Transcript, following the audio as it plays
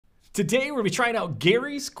Today we're gonna be trying out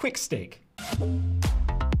Gary's Quick Steak.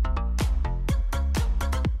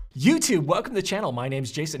 YouTube, welcome to the channel. My name's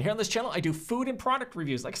Jason. Here on this channel, I do food and product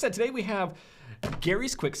reviews. Like I said, today we have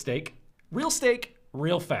Gary's Quick Steak. Real steak,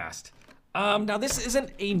 real fast. Now this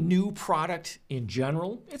isn't a new product in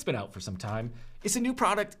general. It's been out for some time. It's a new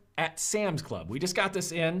product at Sam's Club. We just got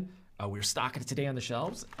this in. We were stocking it today on the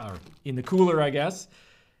shelves, or in the cooler, I guess.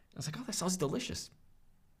 I was like, oh, that sounds delicious.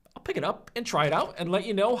 I'll pick it up and try it out and let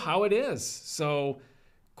you know how it is. So,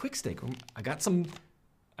 quick steak. I got some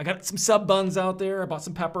sub buns out there. I bought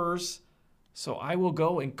some peppers. So I will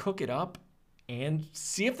go and cook it up and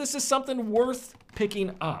see if this is something worth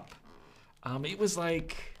picking up. It was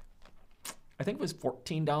like, I think it was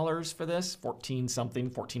 $14 for this, 14 something,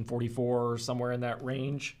 $14.44 or somewhere in that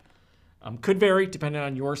range. Could vary depending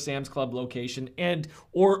on your Sam's Club location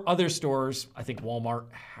or other stores. I think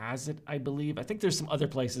Walmart has it, I believe. I think there's some other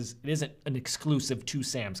places. It isn't an exclusive to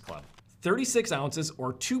Sam's Club. 36 ounces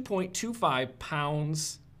or 2.25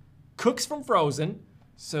 pounds. Cooks from frozen.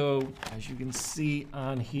 So as you can see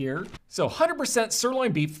on here. So 100%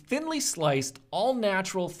 sirloin beef, thinly sliced, all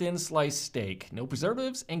natural thin sliced steak. No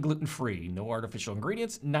preservatives and gluten-free. No artificial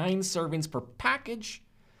ingredients. 9 servings per package.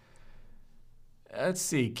 Let's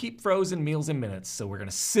see, keep frozen meals in minutes. So we're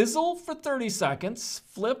gonna sizzle for 30 seconds,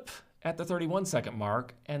 flip at the 31-second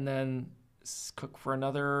mark, and then cook for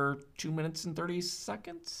another 2 minutes and 30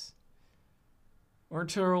 seconds? Or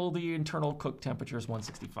until the internal cook temperature is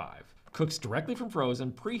 165. Cooks directly from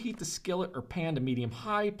frozen, preheat the skillet or pan to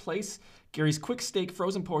medium-high, place Gary's Quick Steak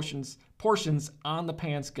frozen portions on the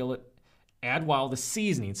pan skillet, add while the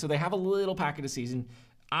seasoning. So they have a little packet of seasoning,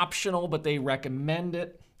 optional, but they recommend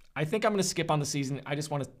it. I think I'm gonna skip on the seasoning. I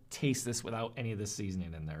just wanna taste this without any of the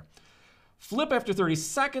seasoning in there. Flip after 30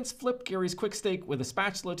 seconds, flip Gary's Quick Steak with a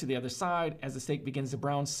spatula to the other side. As the steak begins to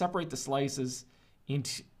brown, separate the slices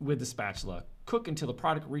with the spatula. Cook until the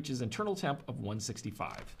product reaches internal temp of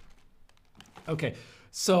 165. Okay,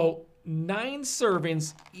 so 9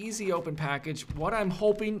 servings, easy open package. What I'm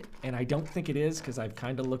hoping, and I don't think it is because I've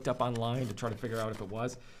kind of looked up online to try to figure out if it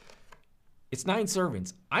was, it's 9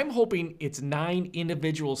 servings. I'm hoping it's 9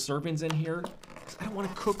 individual servings in here. I don't want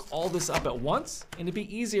to cook all this up at once, and it'd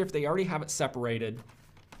be easier if they already have it separated,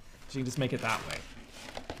 so you can just make it that way.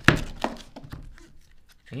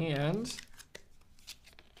 And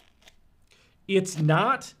it's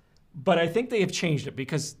not, but I think they have changed it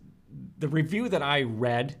because the review that I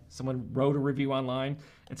read, someone wrote a review online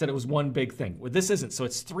and said it was one big thing. Well, this isn't. So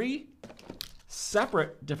it's 3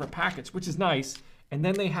 separate different packets, which is nice. And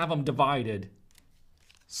then they have them divided,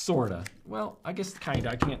 sorta. Well, I guess kinda,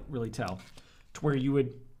 I can't really tell. To where you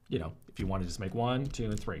would, you know, if you want to just make 1, 2,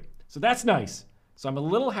 and 3. So that's nice. So I'm a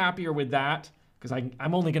little happier with that because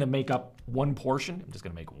I'm only gonna make up 1 portion. I'm just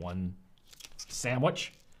gonna make 1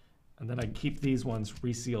 sandwich. And then I keep these ones,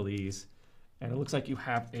 reseal these. And it looks like you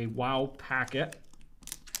have a wow packet.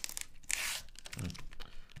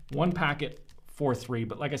 1 packet for 3,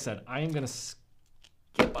 but like I said, I am gonna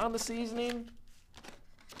skip on the seasoning.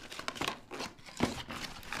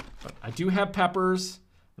 But I do have peppers.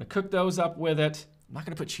 I'm gonna cook those up with it. I'm not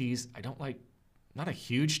gonna put cheese. I don't like, not a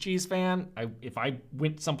huge cheese fan. If I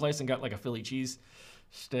went someplace and got like a Philly cheese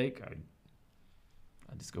steak,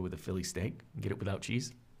 I'd just go with a Philly steak and get it without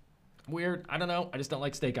cheese. Weird, I don't know. I just don't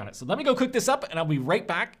like steak on it. So let me go cook this up and I'll be right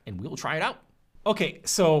back and we'll try it out. Okay,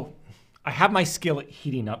 so I have my skillet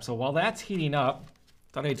heating up. So while that's heating up,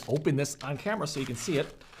 thought I'd open this on camera so you can see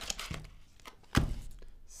it.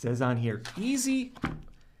 Says on here, easy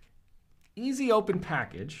open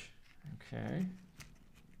package. Okay.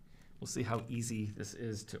 We'll see how easy this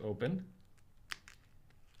is to open.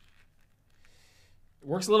 It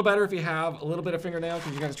works a little better if you have a little bit of fingernail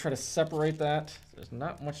because you got to try to separate that. There's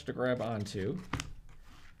not much to grab onto.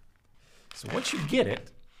 So once you get it,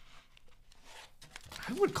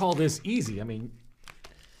 I would call this easy. I mean,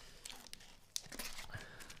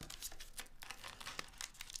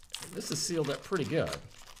 this is sealed up pretty good.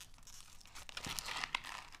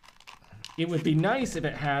 It would be nice if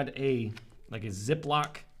it had like a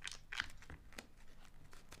Ziploc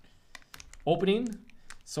opening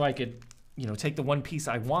so I could, you know, take the 1 piece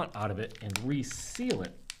I want out of it and reseal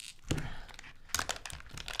it.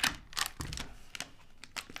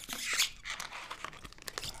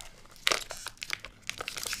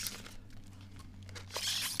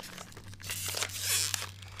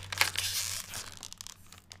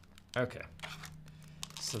 Okay,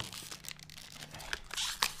 so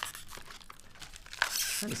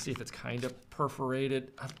trying to see if it's kind of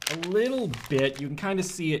perforated a little bit. You can kind of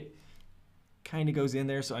see it kind of goes in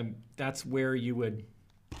there. So that's where you would,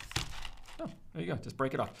 oh, there you go, just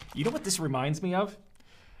break it off. You know what this reminds me of?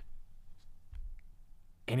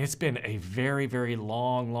 And it's been a very, very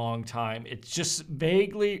long, long time. It's just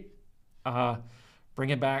vaguely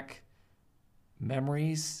bringing back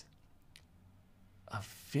memories of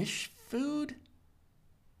fish food.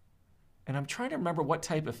 And I'm trying to remember what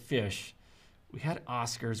type of fish. We had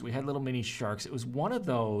Oscars, we had little mini sharks. It was one of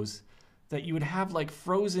those that you would have like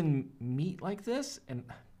frozen meat like this. And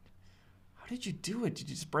how did you do it? Did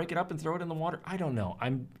you just break it up and throw it in the water? I don't know.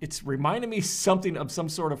 It's reminding me something of some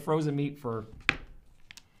sort of frozen meat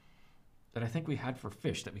that I think we had for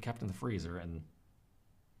fish that we kept in the freezer. And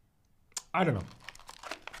I don't know.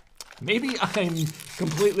 Maybe I'm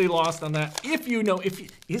completely lost on that. If you know,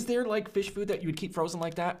 is there like fish food that you would keep frozen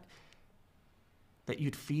like that? That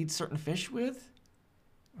you'd feed certain fish with?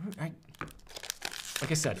 Like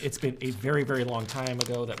I said, it's been a very, very long time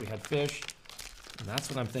ago that we had fish. And that's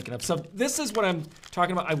what I'm thinking of. So this is what I'm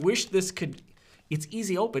talking about. I wish this could, it's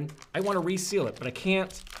easy open. I want to reseal it, but I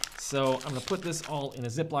can't. So I'm gonna put this all in a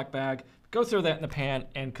Ziploc bag, go throw that in the pan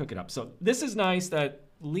and cook it up. So this is nice that at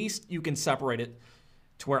least you can separate it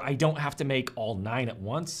to where I don't have to make all 9 at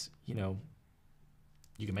once. You know,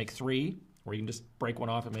 you can make 3, or you can just break one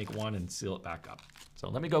off and make 1 and seal it back up. So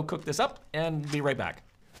let me go cook this up and be right back.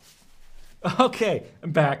 Okay,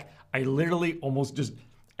 I'm back. I literally almost just,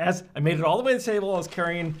 as I made it all the way to the table, I was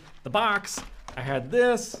carrying the box. I had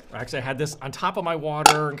this, actually I had this on top of my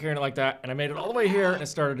water and carrying it like that, and I made it all the way here and it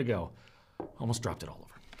started to go. Almost dropped it all over.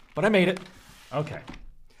 But I made it. Okay.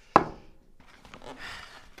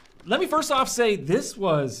 Let me first off say this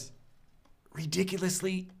was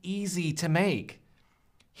ridiculously easy to make.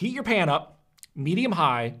 Heat your pan up, medium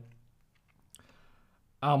high.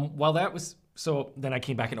 While that was, so then I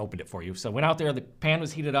came back and opened it for you. So I went out there, the pan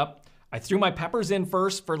was heated up. I threw my peppers in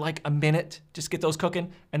first for like a minute, just get those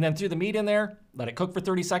cooking, and then threw the meat in there, let it cook for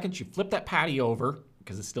 30 seconds. You flip that patty over,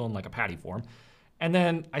 because it's still in like a patty form. And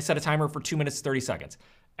then I set a timer for 2 minutes, 30 seconds.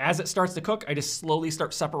 As it starts to cook, I just slowly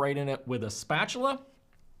start separating it with a spatula.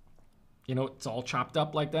 You know, it's all chopped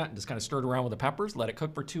up like that, and just kind of stirred around with the peppers, let it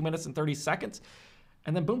cook for 2 minutes and 30 seconds.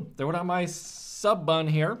 And then boom, throw it on my sub bun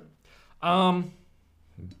here.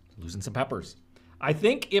 Losing some peppers. I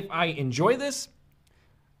think if I enjoy this,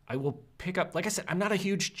 I will pick up, like I said, I'm not a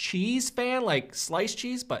huge cheese fan, like sliced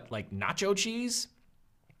cheese, but like nacho cheese,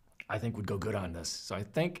 I think would go good on this. So I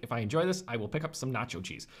think if I enjoy this, I will pick up some nacho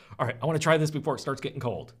cheese. All right, I wanna try this before it starts getting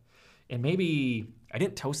cold. And maybe, I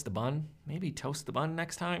didn't toast the bun. Maybe toast the bun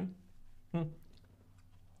next time. I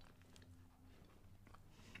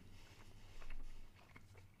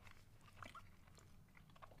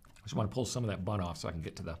just wanna pull some of that bun off so I can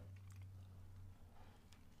get to the,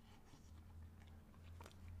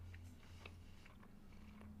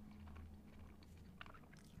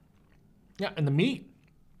 yeah, and the meat,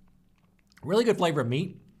 really good flavor of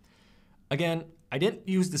meat. Again, I didn't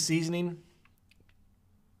use the seasoning.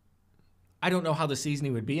 I don't know how the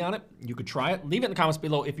seasoning would be on it. You could try it. Leave it in the comments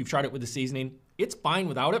below if you've tried it with the seasoning. It's fine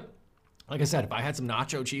without it. Like I said, if I had some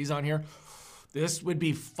nacho cheese on here, this would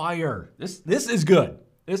be fire. This is good.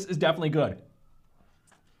 This is definitely good.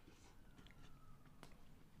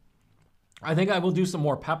 I think I will do some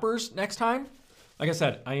more peppers next time. Like I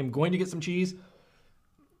said, I am going to get some cheese.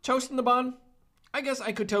 Toasting the bun, I guess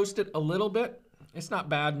I could toast it a little bit. It's not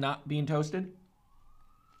bad not being toasted.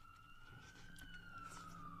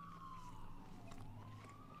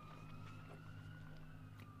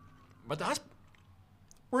 But that's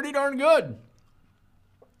pretty darn good.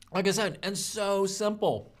 Like I said, and so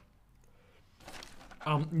simple.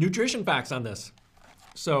 Nutrition facts on this.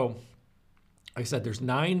 So, like I said, there's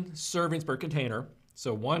 9 servings per container.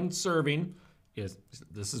 So one serving is,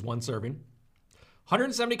 this is one serving.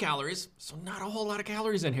 170 calories, so not a whole lot of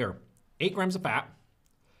calories in here. 8 grams of fat,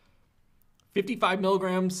 55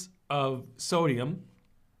 milligrams of sodium,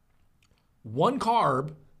 1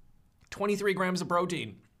 carb, 23 grams of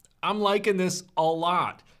protein. I'm liking this a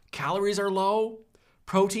lot. Calories are low,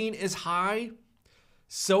 protein is high,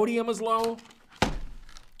 sodium is low.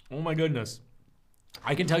 Oh my goodness.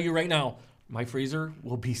 I can tell you right now, my freezer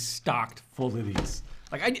will be stocked full of these.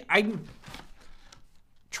 Like I'm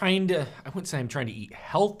trying to, I wouldn't say I'm trying to eat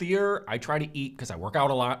healthier. I try to eat, because I work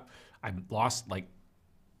out a lot. I've lost like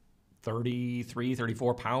 33,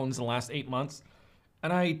 34 pounds in the last 8 months.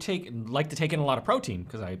 And I like to take in a lot of protein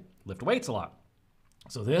because I lift weights a lot.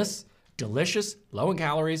 So this, delicious, low in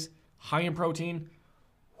calories, high in protein.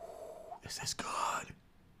 Ooh, this is good.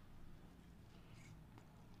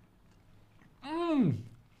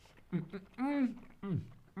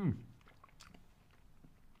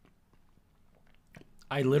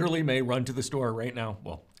 I literally may run to the store right now.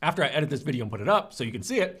 Well, after I edit this video and put it up so you can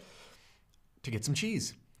see it, to get some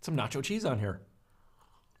cheese, some nacho cheese on here.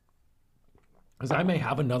 is I may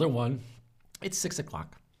have another one. It's 6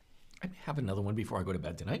 o'clock. I may have another one before I go to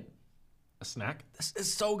bed tonight. A snack. This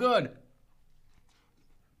is so good.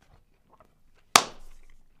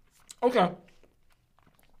 Okay.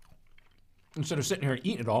 Instead of sitting here and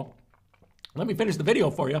eating it all, let me finish the video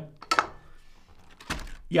for you.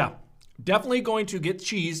 Yeah, definitely going to get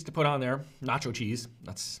cheese to put on there. Nacho cheese.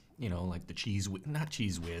 That's, you know, like the cheese, not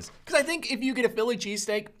Cheese Whiz. Because I think if you get a Philly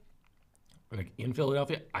cheesesteak, like in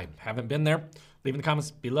Philadelphia, I haven't been there. Leave in the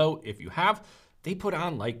comments below if you have. They put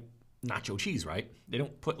on like nacho cheese, right? They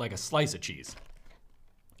don't put like a slice of cheese.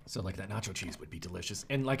 So like that nacho cheese would be delicious.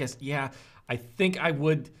 And like I think I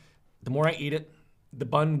would, the more I eat it, the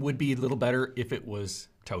bun would be a little better if it was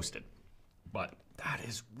toasted. But that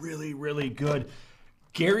is really, really good.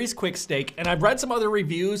 Gary's Quick Steak, and I've read some other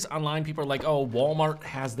reviews online. People are like, oh, Walmart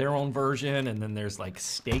has their own version, and then there's like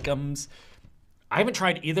Steakums. I haven't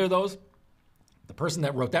tried either of those. The person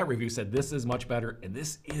that wrote that review said this is much better, and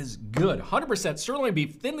this is good. 100% sirloin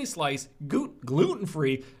beef, thinly sliced,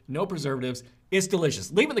 gluten-free, no preservatives. It's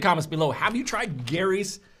delicious. Leave in the comments below, have you tried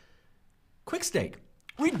Gary's Quick Steak?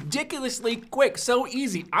 Ridiculously quick, so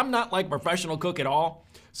easy. I'm not like a professional cook at all.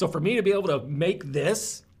 So for me to be able to make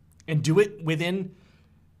this and do it within,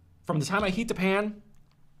 from the time I heat the pan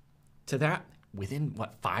to that, within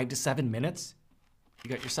what, 5 to 7 minutes,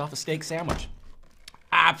 you got yourself a steak sandwich.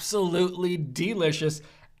 Absolutely delicious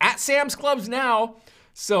at Sam's Clubs now.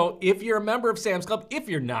 So if you're a member of Sam's Club, if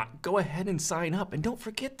you're not, go ahead and sign up. And don't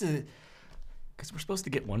forget to, because we're supposed to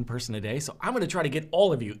get one person a day. So I'm going to try to get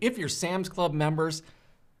all of you. If you're Sam's Club members,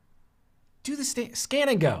 do the Scan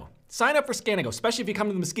and Go. Sign up for Scan and Go, especially if you come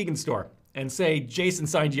to the Muskegon store and say Jason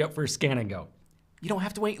signed you up for Scan and Go. You don't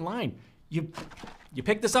have to wait in line. You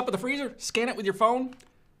pick this up at the freezer, scan it with your phone.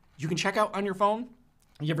 You can check out on your phone.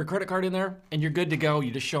 You have your credit card in there, and you're good to go.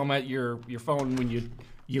 You just show them at your phone when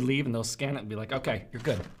you leave, and they'll scan it and be like, okay, you're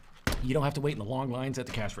good. You don't have to wait in the long lines at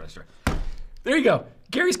the cash register. There you go.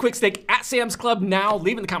 Gary's Quick Steak at Sam's Club now.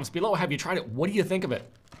 Leave in the comments below. Have you tried it? What do you think of it?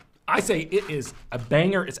 I say it is a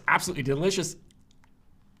banger. It's absolutely delicious.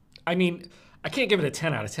 I mean, I can't give it a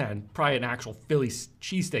 10 out of 10. Probably an actual Philly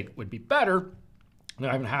cheesesteak would be better. No,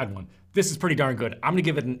 I haven't had one. This is pretty darn good. I'm gonna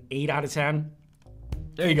give it an 8 out of 10.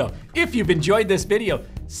 There you go. If you've enjoyed this video,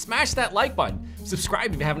 smash that like button.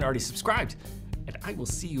 Subscribe if you haven't already subscribed. And I will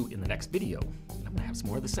see you in the next video. And I'm gonna have some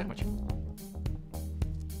more of this sandwich.